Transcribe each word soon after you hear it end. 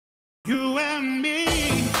You and me,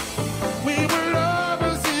 we were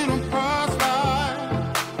lovers in a past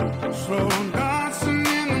life, slow dancing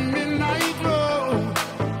in the midnight glow.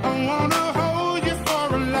 I wanna hold you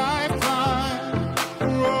for a lifetime,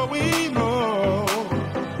 growing old.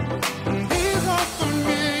 And these are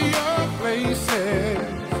familiar places,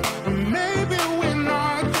 and maybe we're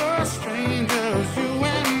not just strangers. You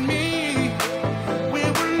and me, we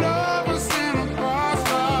were lovers in a past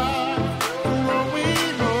life,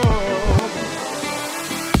 growing old.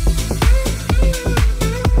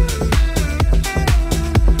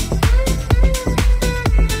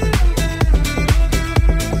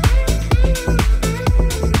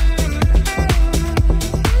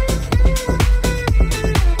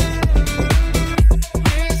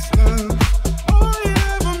 Listen, all you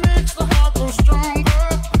ever makes the heart grow stronger.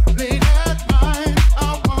 Late at night, I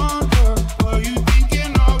wonder, are you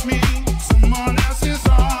thinking of me? Someone else's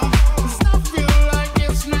arm. Does not feel like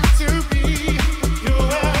it's meant to be. You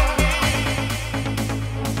and me.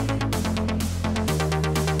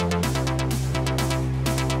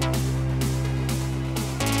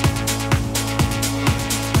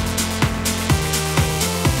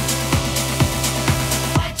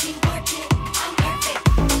 Watching parket, I'm perfect.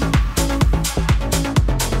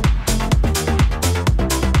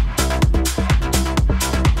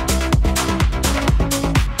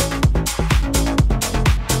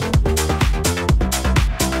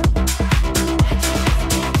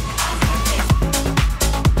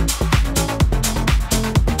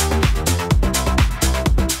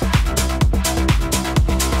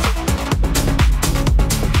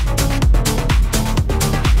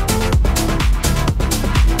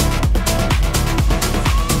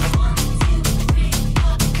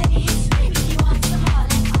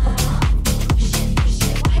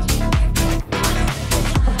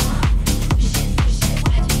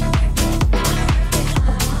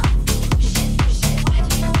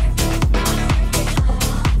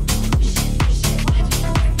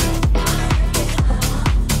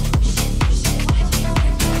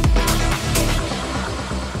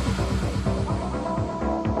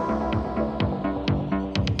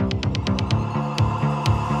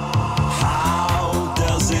 How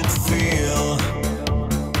does it feel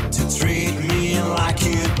to treat me like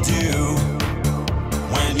you do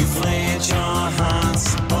when you laid your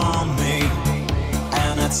hands upon me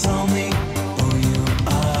and tell me who you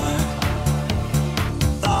are?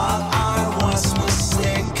 Thought I was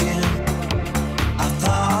mistaken. I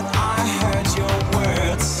thought I heard your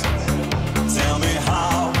words. Tell me,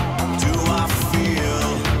 how do I feel?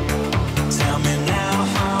 Tell me now,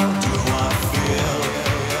 how do I feel?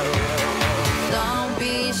 Don't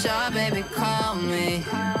be shy, baby, call me.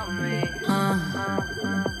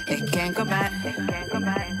 It can't go back.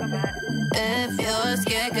 If you're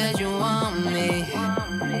scared 'cause you want me,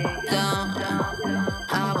 don't.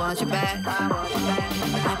 I want you back.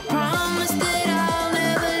 I promise that I'll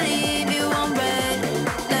never leave you on red.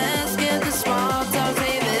 Let's get the small talk,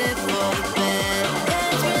 save it for the bed.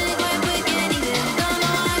 It's really quite quick and easy. Don't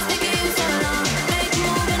know how it's taking you so long. Make you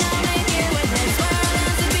move and I'll make it with it. Swear I'll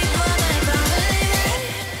dance to people like I believe it.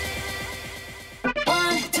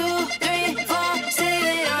 1, 2, 3, 4, save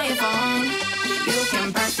it on your phone. You can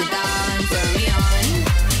press it down and turn me on.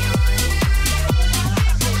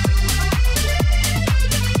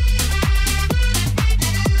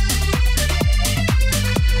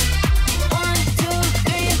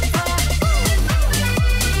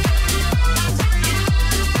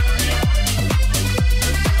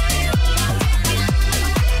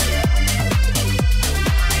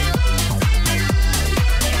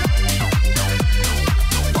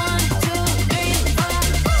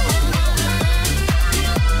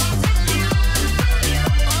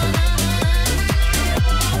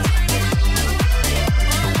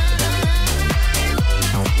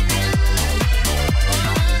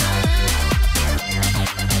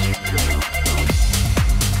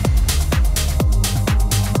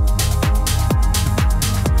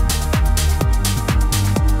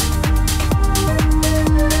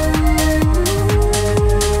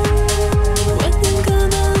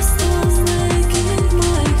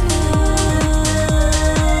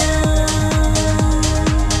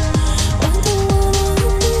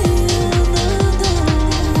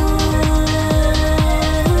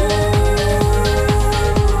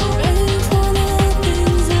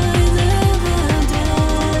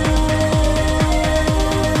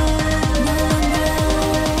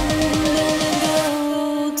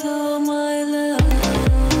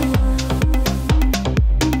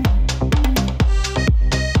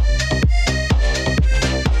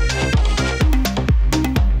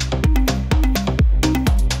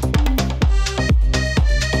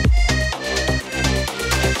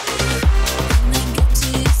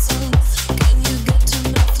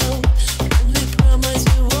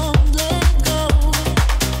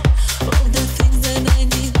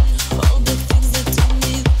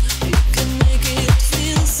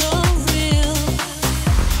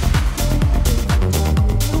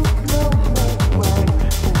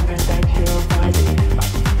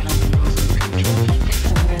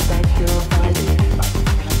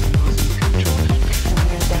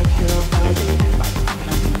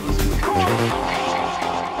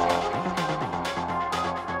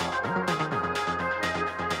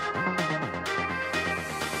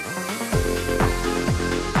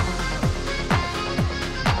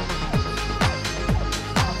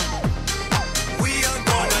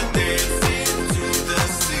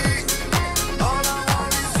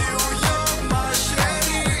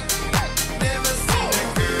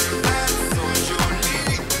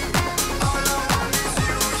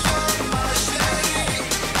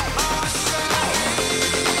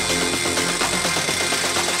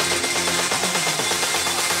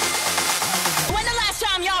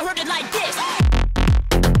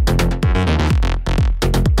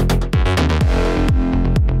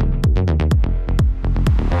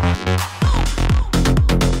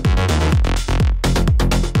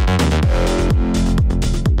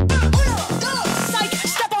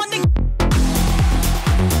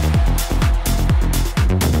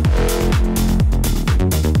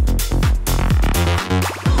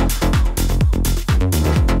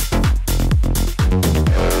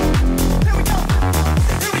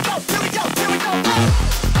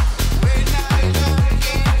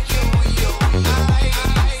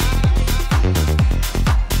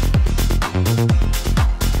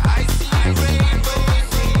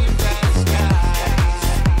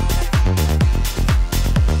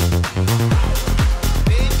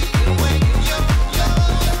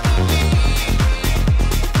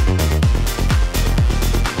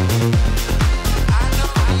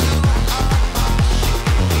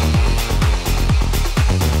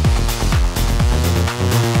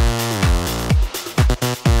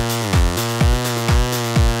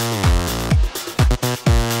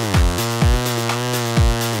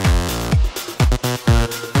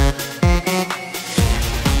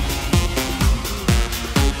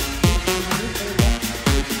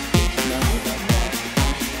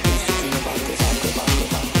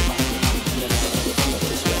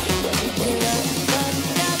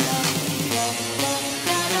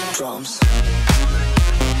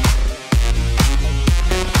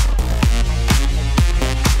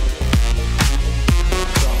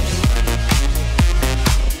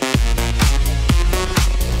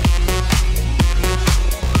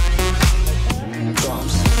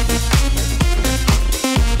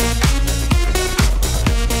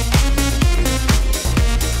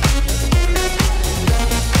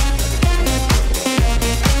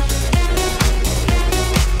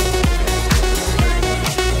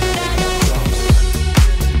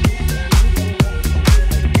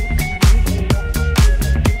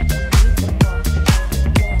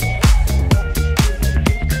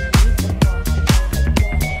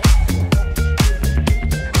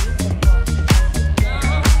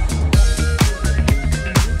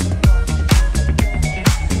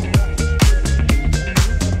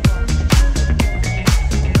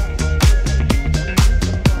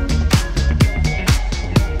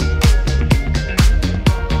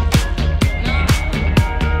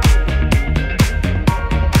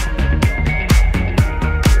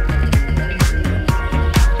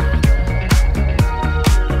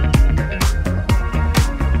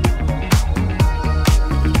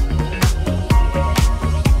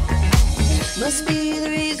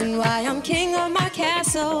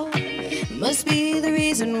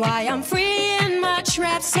 why I'm free in my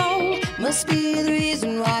trap soul. Must be the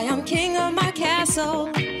reason why I'm king of my castle.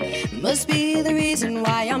 Must be the reason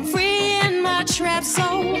why I'm free in my trap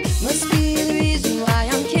soul. Must be the reason why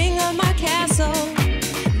I'm king.